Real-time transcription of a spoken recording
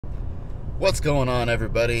What's going on,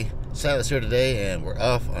 everybody? Silas here today, and we're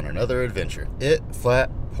off on another adventure. It flat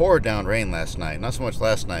poured down rain last night. Not so much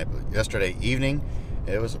last night, but yesterday evening.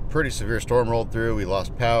 It was a pretty severe storm rolled through. We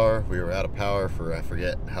lost power. We were out of power for, I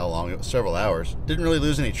forget how long. It was several hours. Didn't really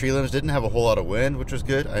lose any tree limbs. Didn't have a whole lot of wind, which was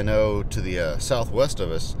good. I know to the southwest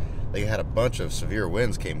of us, they had a bunch of severe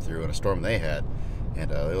winds came through in a storm they had. And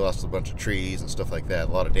they lost a bunch of trees and stuff like that.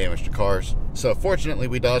 A lot of damage to cars. So fortunately,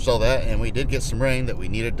 we dodged all that, and we did get some rain that we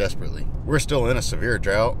needed desperately. We're still in a severe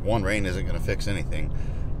drought. One rain isn't going to fix anything,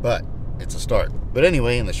 but it's a start. But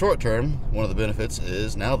anyway, in the short term, one of the benefits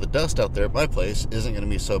is now the dust out there at my place isn't going to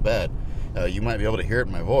be so bad. You might be able to hear it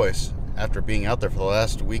in my voice. After being out there for the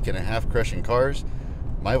last week and a half crushing cars,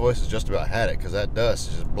 my voice has just about had it because that dust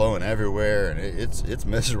is just blowing everywhere, and it's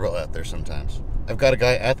miserable out there sometimes. I've got a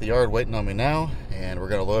guy at the yard waiting on me now, and we're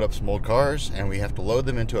going to load up some old cars, and we have to load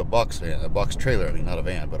them into a box trailer. I mean, not a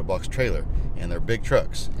van, but a box trailer, and they're big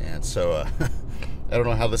trucks. And so I don't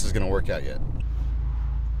know how this is going to work out yet.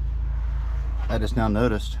 I just now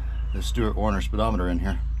noticed the Stuart Warner speedometer in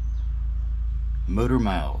here. Motor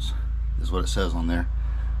miles is what it says on there.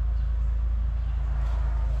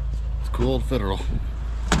 It's a cool old Federal.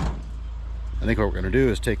 I think what we're going to do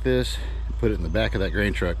is take this and put it in the back of that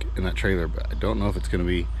grain truck in that trailer, but I don't know if it's going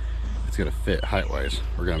to fit height-wise.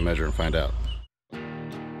 We're going to measure and find out.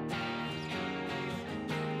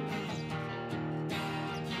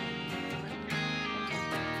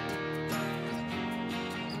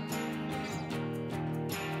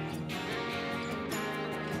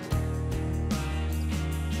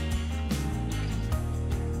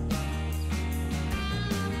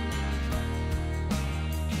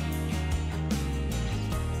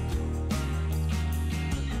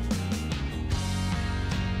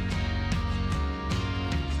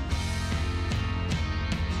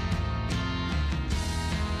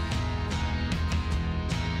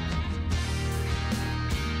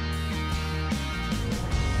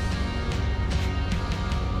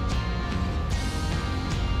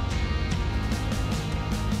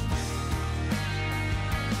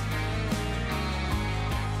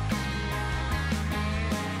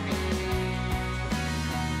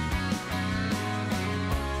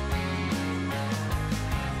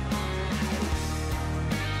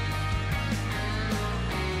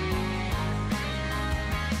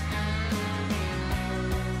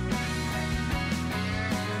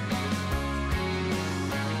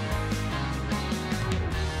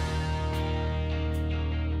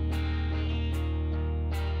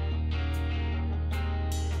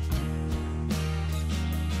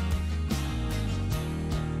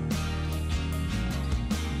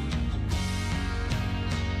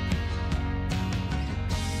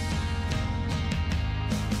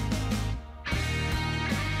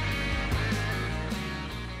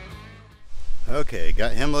 Okay,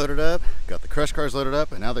 got him loaded up, got the crush cars loaded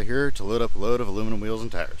up, and now they're here to load up a load of aluminum wheels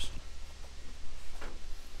and tires.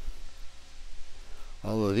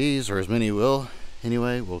 All of these, or as many will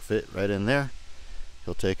anyway, will fit right in there.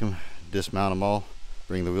 He'll take them, dismount them all,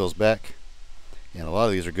 bring the wheels back, and a lot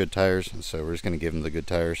of these are good tires, and so we're just going to give them the good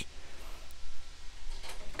tires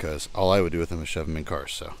because all I would do with them is shove them in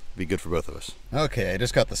cars, so be good for both of us. Okay, I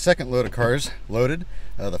just got the second load of cars loaded.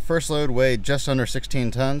 The first load weighed just under 16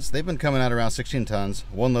 tons. They've been coming out around 16 tons.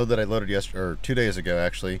 One load that I loaded yesterday, or 2 days ago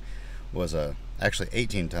actually, was actually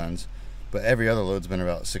 18 tons, but every other load's been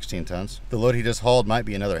about 16 tons. The load he just hauled might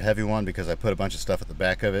be another heavy one because I put a bunch of stuff at the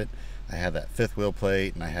back of it. I had that fifth wheel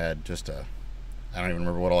plate, and I had just I don't even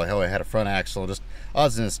remember what all the hell I had, a front axle, just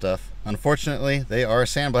odds and stuff. Unfortunately, they are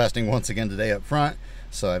sandblasting once again today up front,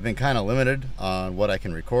 so I've been kind of limited on what I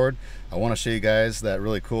can record. I want to show you guys that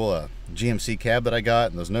really cool GMC cab that I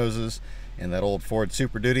got, and those noses, and that old Ford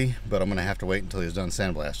Super Duty, but I'm going to have to wait until he's done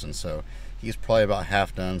sandblasting. So he's probably about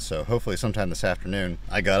half done, so hopefully sometime this afternoon.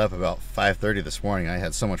 I got up about 5:30 this morning. I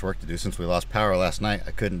had so much work to do since we lost power last night.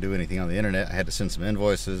 I couldn't do anything on the internet. I had to send some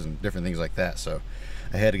invoices and different things like that, so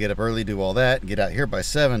I had to get up early, do all that, and get out here by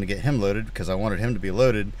 7 to get him loaded because I wanted him to be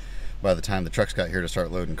loaded by the time the trucks got here to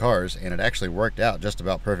start loading cars, and it actually worked out just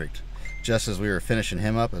about perfect. Just as we were finishing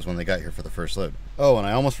him up is when they got here for the first load. Oh, and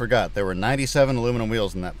I almost forgot, there were 97 aluminum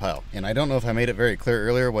wheels in that pile. And I don't know if I made it very clear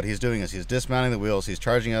earlier. What he's doing is he's dismounting the wheels. He's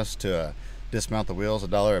charging us to dismount the wheels,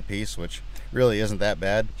 $1 a piece, which really isn't that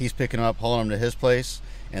bad. He's picking them up, hauling them to his place,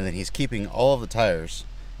 and then he's keeping all of the tires,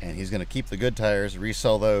 and he's going to keep the good tires,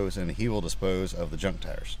 resell those, and he will dispose of the junk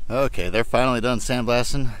tires. Okay, they're finally done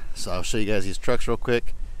sandblasting, so I'll show you guys these trucks real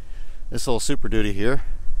quick. This little Super Duty here,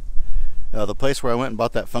 the place where I went and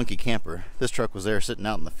bought that funky camper, this truck was there sitting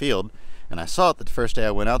out in the field, and I saw it the first day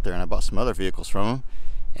I went out there, and I bought some other vehicles from them,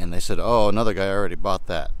 and they said, oh, another guy already bought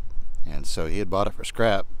that. And so he had bought it for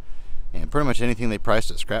scrap, And pretty much anything they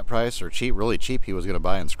priced at scrap price or cheap, really cheap, he was going to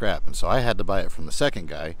buy in scrap. And so I had to buy it from the second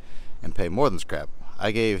guy and pay more than scrap.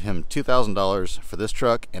 I gave him $2,000 for this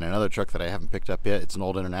truck and another truck that I haven't picked up yet. It's an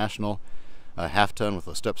old International, half ton with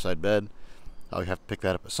a step-side bed. I'll have to pick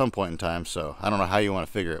that up at some point in time. So I don't know how you want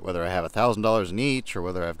to figure it, whether I have $1,000 in each or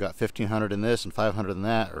whether I've got $1,500 in this and $500 in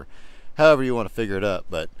that, or however you want to figure it up.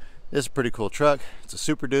 But this is a pretty cool truck. It's a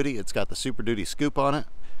Super Duty. It's got the Super Duty scoop on it.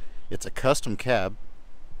 It's a custom cab.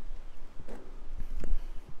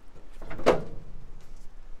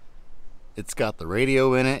 It's got the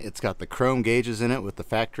radio in it. It's got the chrome gauges in it with the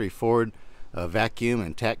factory Ford vacuum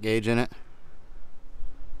and tack gauge in it.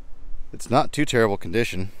 It's not too terrible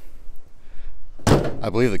condition. I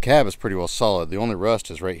believe the cab is pretty well solid. The only rust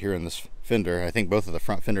is right here in this fender. I think both of the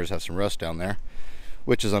front fenders have some rust down there,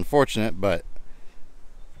 which is unfortunate, but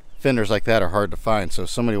fenders like that are hard to find. So if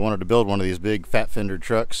somebody wanted to build one of these big fat fendered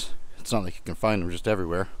trucks, it's not like you can find them just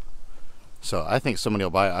everywhere. So I think somebody will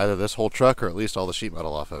buy either this whole truck or at least all the sheet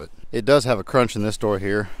metal off of it. It does have a crunch in this door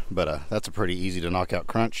here, but that's a pretty easy to knock out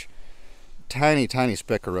crunch. Tiny, tiny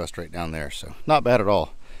speck of rust right down there, so not bad at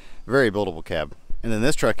all. Very buildable cab. And then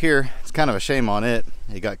this truck here, it's kind of a shame on it.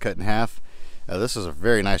 It got cut in half. This is a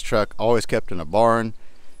very nice truck, always kept in a barn.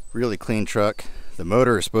 Really clean truck. The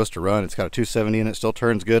motor is supposed to run. It's got a 270 in it, still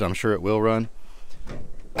turns good. I'm sure it will run.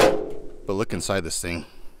 But look inside this thing.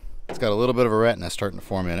 It's got a little bit of a rat nest starting to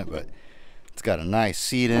form in it, but it's got a nice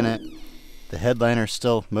seat in it. The headliner's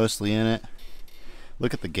still mostly in it.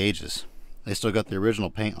 Look at the gauges. They still got the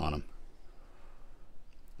original paint on them.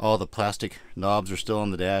 All the plastic knobs are still on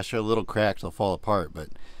the dash. They're a little cracked, they'll fall apart, but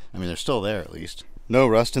I mean, they're still there at least. No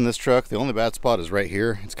rust in this truck. The only bad spot is right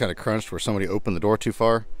here. It's kind of crunched where somebody opened the door too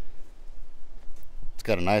far. It's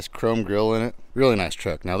got a nice chrome grille in it. Really nice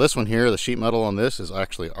truck. Now this one here, the sheet metal on this is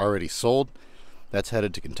actually already sold. That's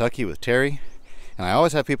headed to Kentucky with Terry. And I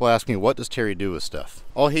always have people ask me, what does Terry do with stuff?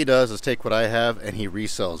 All he does is take what I have and he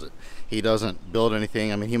resells it. He doesn't build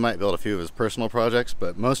anything. I mean, he might build a few of his personal projects,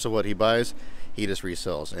 but most of what he buys, he just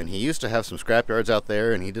resells. And he used to have some scrap yards out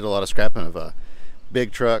there, and he did a lot of scrapping of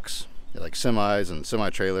big trucks, like semis and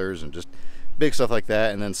semi-trailers and just big stuff like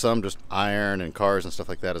that. And then some just iron and cars and stuff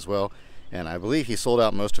like that as well. And I believe he sold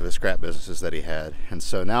out most of his scrap businesses that he had. And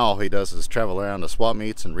so now all he does is travel around to swap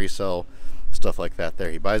meets and resell stuff like that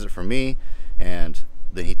there. He buys it from me, and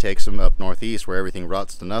then he takes them up northeast where everything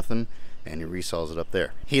rots to nothing, and he resells it up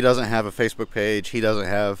there. He doesn't have a Facebook page. He doesn't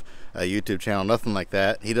have a YouTube channel, nothing like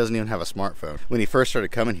that. He doesn't even have a smartphone. When he first started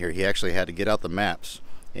coming here, he actually had to get out the maps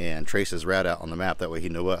and trace his route out on the map. That way he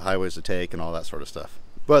knew what highways to take and all that sort of stuff.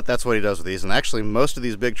 But that's what he does with these. And actually, most of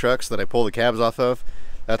these big trucks that I pull the cabs off of,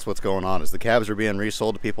 that's what's going on, is the cabs are being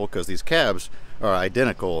resold to people because these cabs are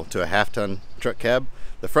identical to a half-ton truck cab.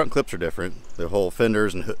 The front clips are different. The whole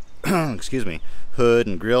fenders and excuse me, hood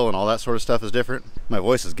and grill and all that sort of stuff is different. My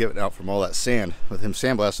voice is giving out from all that sand with him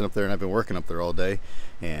sandblasting up there, and I've been working up there all day,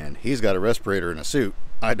 and he's got a respirator and a suit.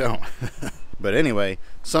 I don't. But anyway,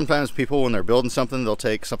 sometimes people, when they're building something, they'll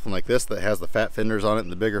take something like this that has the fat fenders on it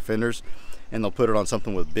and the bigger fenders, and they'll put it on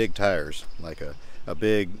something with big tires, like a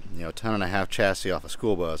big, 1.5-ton chassis off a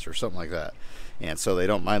school bus or something like that. And so they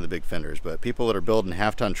don't mind the big fenders. But people that are building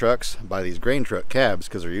half-ton trucks buy these grain truck cabs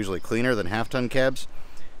because they're usually cleaner than half-ton cabs,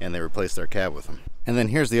 and they replace their cab with them. And then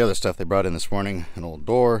here's the other stuff they brought in this morning. An old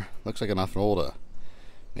door. Looks like an old,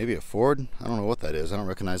 maybe a Ford. I don't know what that is. I don't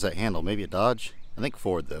recognize that handle. Maybe a Dodge. I think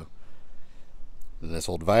Ford though. And this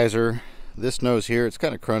old visor. This nose here, it's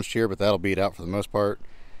kind of crunched here, but that'll beat out for the most part.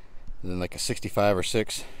 And then like a 65 or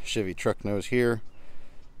 6 Chevy truck nose here.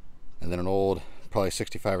 And then an old, probably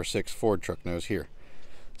 65 or 6 Ford truck nose here.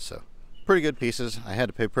 So pretty good pieces. I had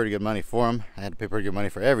to pay pretty good money for them. I had to pay pretty good money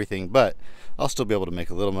for everything, but I'll still be able to make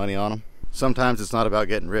a little money on them. Sometimes it's not about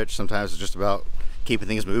getting rich. Sometimes it's just about keeping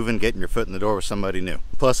things moving, getting your foot in the door with somebody new.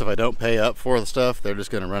 Plus, if I don't pay up for the stuff, they're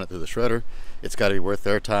just going to run it through the shredder. It's got to be worth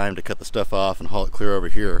their time to cut the stuff off and haul it clear over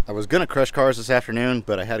here. I was going to crush cars this afternoon,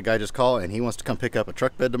 but I had a guy just call, and he wants to come pick up a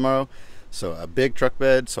truck bed tomorrow. So a big truck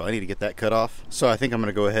bed, so I need to get that cut off. So I think I'm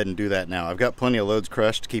going to go ahead and do that now. I've got plenty of loads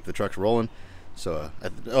crushed to keep the trucks rolling. So,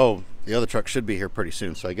 oh, the other truck should be here pretty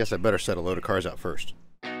soon, so I guess I better set a load of cars out first.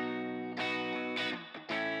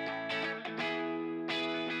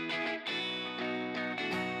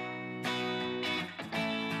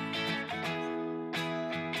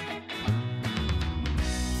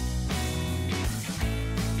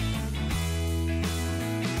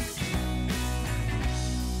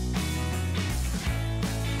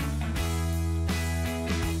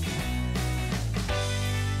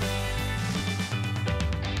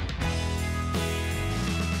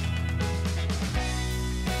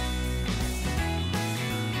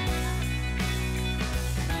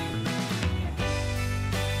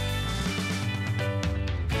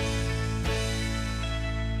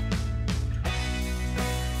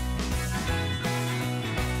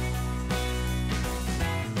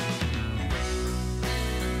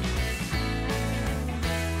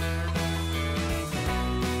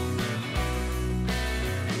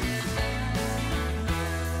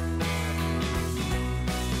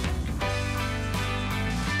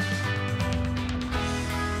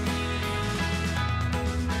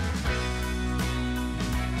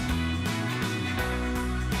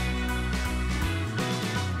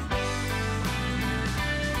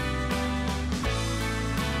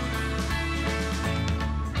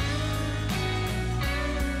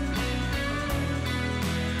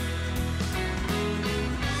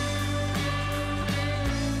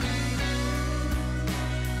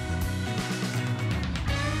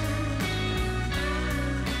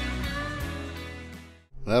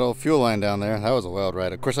 fuel line down there. That was a wild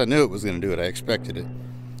ride. Of course, I knew it was going to do it. I expected it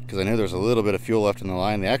because I knew there was a little bit of fuel left in the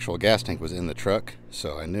line. The actual gas tank was in the truck,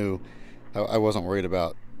 so I knew I wasn't worried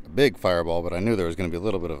about a big fireball, but I knew there was going to be a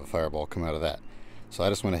little bit of a fireball come out of that. So I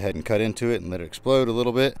just went ahead and cut into it and let it explode a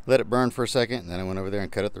little bit, let it burn for a second, and then I went over there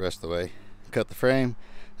and cut it the rest of the way. Cut the frame.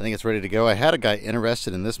 I think it's ready to go. I had a guy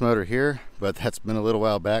interested in this motor here, but that's been a little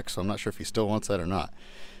while back, so I'm not sure if he still wants that or not.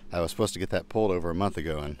 I was supposed to get that pulled over a month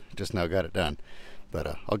ago and just now got it done.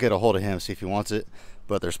 But I'll get a hold of him, see if he wants it.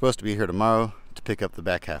 But they're supposed to be here tomorrow to pick up the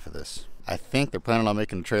back half of this. I think they're planning on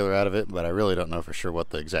making a trailer out of it, but I really don't know for sure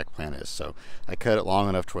what the exact plan is. So I cut it long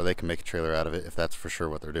enough to where they can make a trailer out of it if that's for sure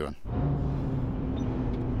what they're doing.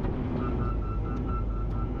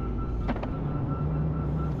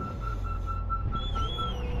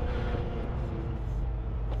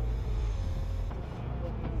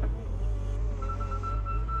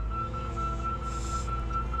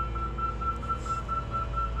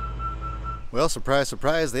 Well, surprise,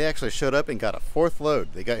 surprise, they actually showed up and got a fourth load.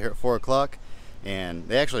 They got here at 4 o'clock, and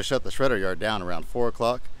they actually shut the shredder yard down around 4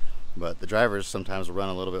 o'clock, but the drivers sometimes will run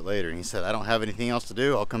a little bit later, and he said, I don't have anything else to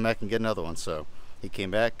do, I'll come back and get another one. So he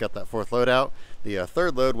came back, got that fourth load out. The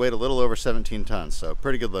third load weighed a little over 17 tons, so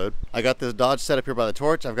pretty good load. I got this Dodge set up here by the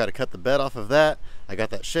torch. I've got to cut the bed off of that. I got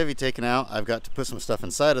that Chevy taken out. I've got to put some stuff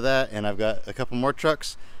inside of that, and I've got a couple more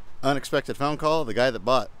trucks. Unexpected phone call. The guy that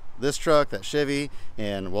bought this truck, that Chevy,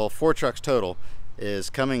 and well, 4 trucks total,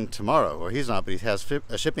 is coming tomorrow. Or he's not, but he has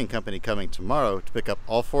a shipping company coming tomorrow to pick up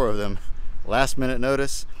all 4 of them. Last minute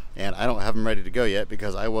notice, and I don't have them ready to go yet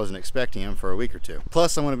because I wasn't expecting them for a week or 2.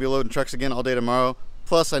 Plus, I'm going to be loading trucks again all day tomorrow.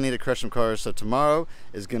 Plus, I need to crush some cars, so tomorrow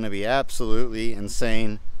is going to be absolutely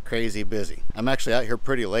insane, crazy busy. I'm actually out here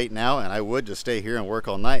pretty late now, and I would just stay here and work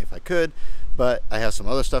all night if I could, but I have some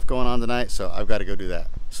other stuff going on tonight, so I've got to go do that.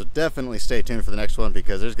 So definitely stay tuned for the next one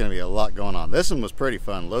because there's going to be a lot going on. This one was pretty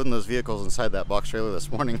fun. Loading those vehicles inside that box trailer this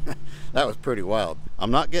morning, that was pretty wild.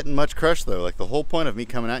 I'm not getting much crushed though. Like the whole point of me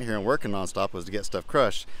coming out here and working nonstop was to get stuff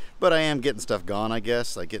crushed, but I am getting stuff gone, I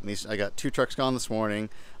guess. I got 2 trucks gone this morning.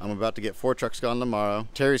 I'm about to get 4 trucks gone tomorrow.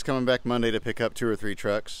 Terry's coming back Monday to pick up 2 or 3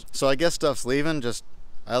 trucks. So I guess stuff's leaving. Just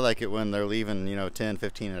I like it when they're leaving, you know, 10,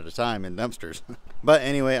 15 at a time in dumpsters. But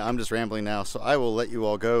anyway, I'm just rambling now, so I will let you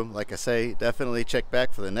all go. Like I say, definitely check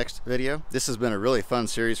back for the next video. This has been a really fun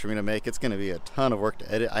series for me to make. It's going to be a ton of work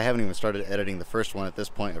to edit. I haven't even started editing the first one at this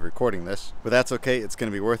point of recording this, but that's okay. It's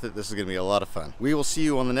going to be worth it. This is going to be a lot of fun. We will see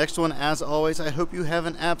you on the next one. As always, I hope you have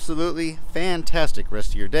an absolutely fantastic rest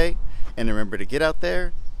of your day, and remember to get out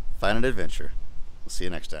there, find an adventure. We'll see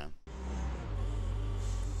you next time.